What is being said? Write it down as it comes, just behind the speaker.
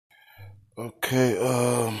Okay,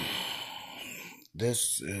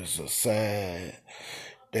 this is a sad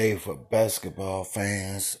day for basketball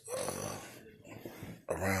fans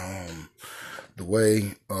around the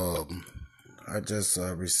way. I just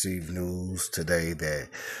received news today that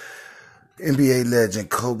NBA legend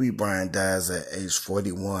Kobe Bryant dies at age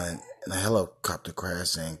 41 in a helicopter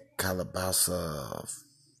crash in Calabasas,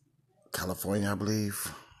 California, I believe,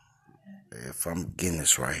 if I'm getting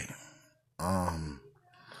this right. Um,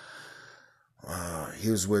 he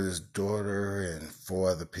was with his daughter and four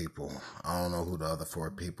other people. I don't know who the other four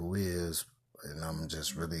people is, and I'm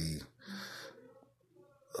just really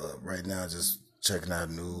right now just checking out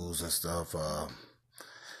news and stuff.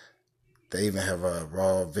 They even have a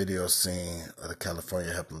raw video scene of the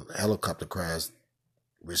California helicopter crash,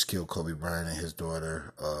 which killed Kobe Bryant and his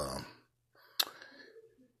daughter, on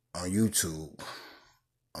YouTube.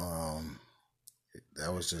 Um,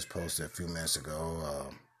 that was just posted a few minutes ago.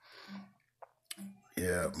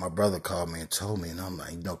 Yeah, my brother called me and told me, and I'm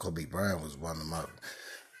like, Kobe Bryant was one of my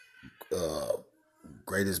uh,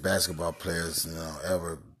 greatest basketball players,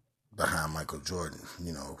 ever, behind Michael Jordan.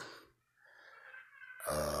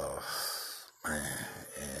 Uh, man,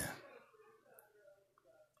 and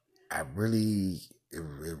I really,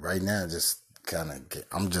 right now, just kind of,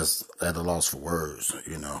 I'm just at a loss for words.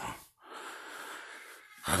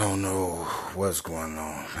 I don't know what's going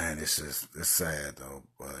on, man. It's sad though,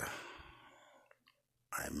 but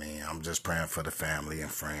I mean, I'm just praying for the family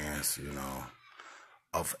and friends,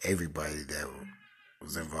 of everybody that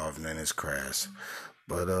was involved in this crash.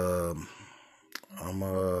 But I'm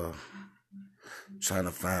trying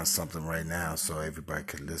to find something right now so everybody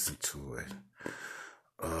can listen to it.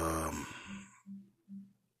 Um,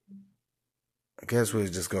 I guess we'll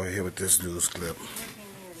just go ahead with this news clip.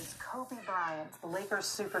 Kobe Bryant, the Lakers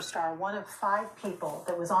superstar, one of five people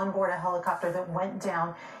that was on board a helicopter that went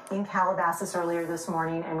down in Calabasas earlier this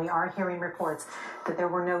morning, and we are hearing reports that there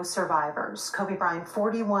were no survivors. Kobe Bryant,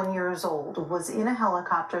 41 years old, was in a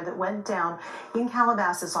helicopter that went down in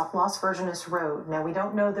Calabasas off Las Virgenes Road. Now, we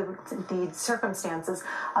don't know the circumstances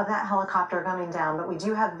of that helicopter coming down, but we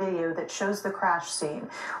do have video that shows the crash scene.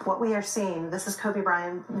 What we are seeing, this is Kobe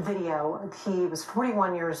Bryant video. He was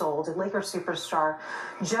 41 years old, a Lakers superstar.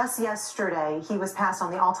 Just yesterday, he was passed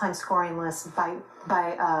on the all-time scoring list by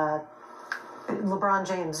LeBron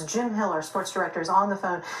James. Jim Hill, our sports director, is on the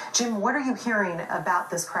phone. Jim, what are you hearing about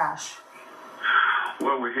this crash?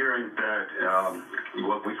 Well, we're hearing that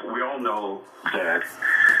we all know that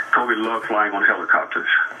Kobe loved flying on helicopters.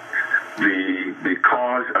 The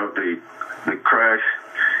cause of the crash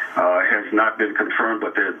has not been confirmed,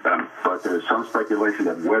 but there's some speculation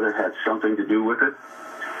that weather had something to do with it.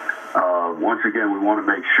 Once again, we want to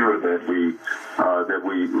make sure that we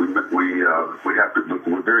have to.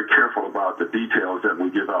 We're very careful about the details that we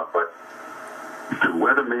give out, but the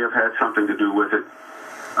weather may have had something to do with it.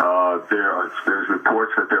 There's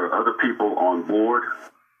reports that there are other people on board.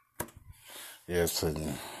 Yes,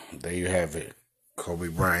 and there you have it. Kobe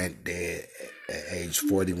Bryant dead at age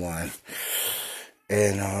 41,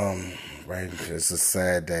 and right, it's a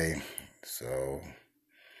sad day. So,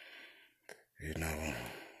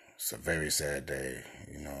 it's a very sad day.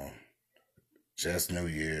 Just New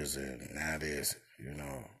Year's, and now this.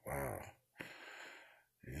 Wow.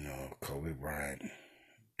 Kobe Bryant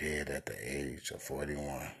dead at the age of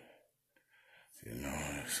 41.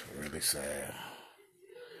 It's really sad.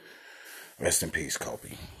 Rest in peace, Kobe.